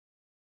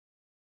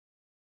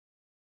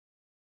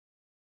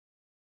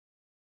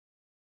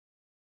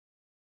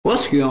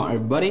What's going on,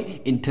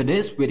 everybody? In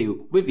today's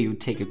video, we will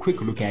take a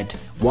quick look at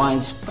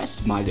Wire's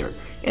Fastimizer.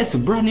 It's a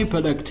brand new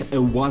product,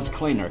 a voice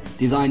cleaner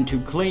designed to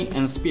clean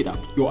and speed up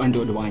your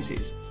Android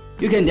devices.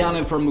 You can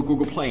download from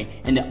Google Play,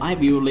 and I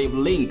will leave a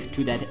link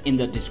to that in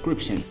the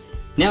description.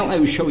 Now I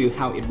will show you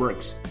how it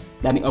works.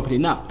 Let me open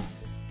it up.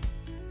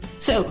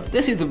 So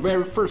this is the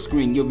very first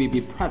screen you will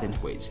be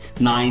present with.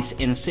 Nice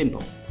and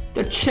simple.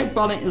 The check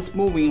button is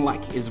moving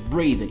like it's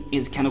breathing.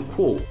 It's kind of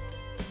cool.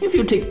 If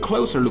you take a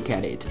closer look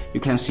at it, you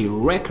can see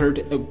record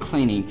of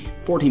cleaning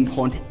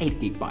 14.8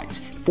 gigabytes,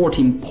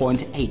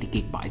 14.8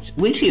 gigabytes,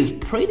 which is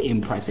pretty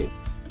impressive.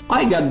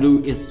 All you gotta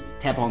do is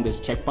tap on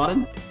this check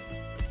button.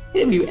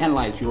 It will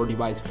analyze your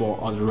device for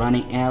all the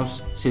running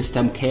apps,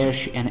 system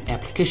cache, and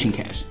application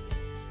cache.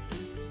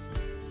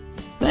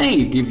 Then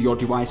you give your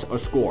device a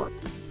score,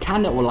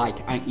 kind of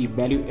like an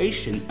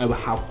evaluation of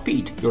how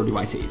fit your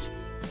device is.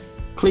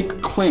 Click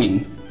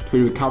Clean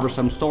to recover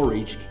some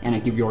storage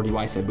and give your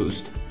device a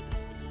boost.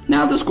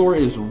 Now the score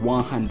is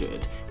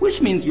 100,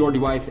 which means your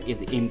device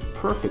is in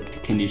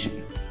perfect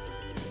condition.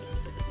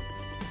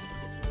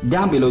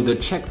 Down below the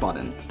check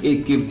button,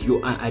 it gives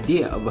you an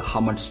idea of how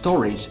much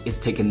storage is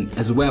taken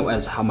as well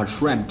as how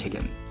much RAM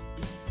taken.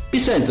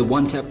 Besides the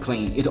one-tap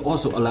clean, it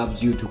also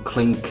allows you to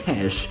clean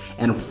cache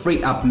and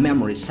free up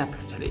memory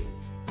separately.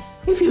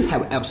 If you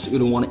have apps you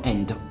don't want to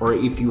end, or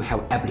if you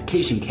have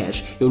application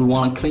cache you don't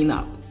want to clean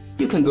up,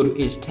 you can go to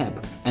each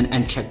tab and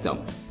uncheck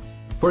them.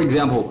 For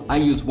example, I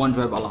use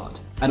OneDrive a lot.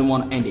 I don't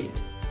want to end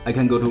it. I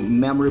can go to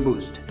Memory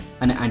Boost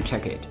and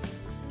uncheck it.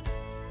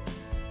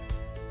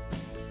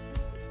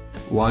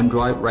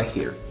 OneDrive right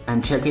here.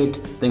 Uncheck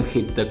it, then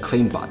hit the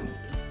clean button.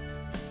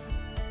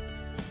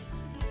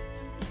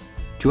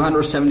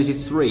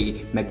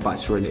 273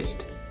 megabytes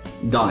released.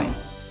 Done.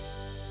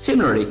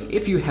 Similarly,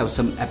 if you have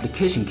some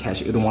application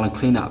cache you don't want to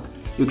clean up,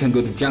 you can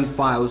go to Junk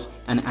Files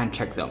and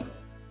uncheck them.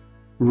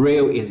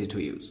 Real easy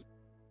to use.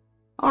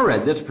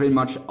 Alright, that's pretty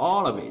much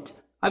all of it.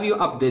 I will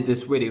update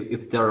this video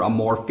if there are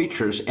more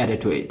features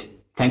added to it.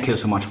 Thank you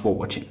so much for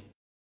watching.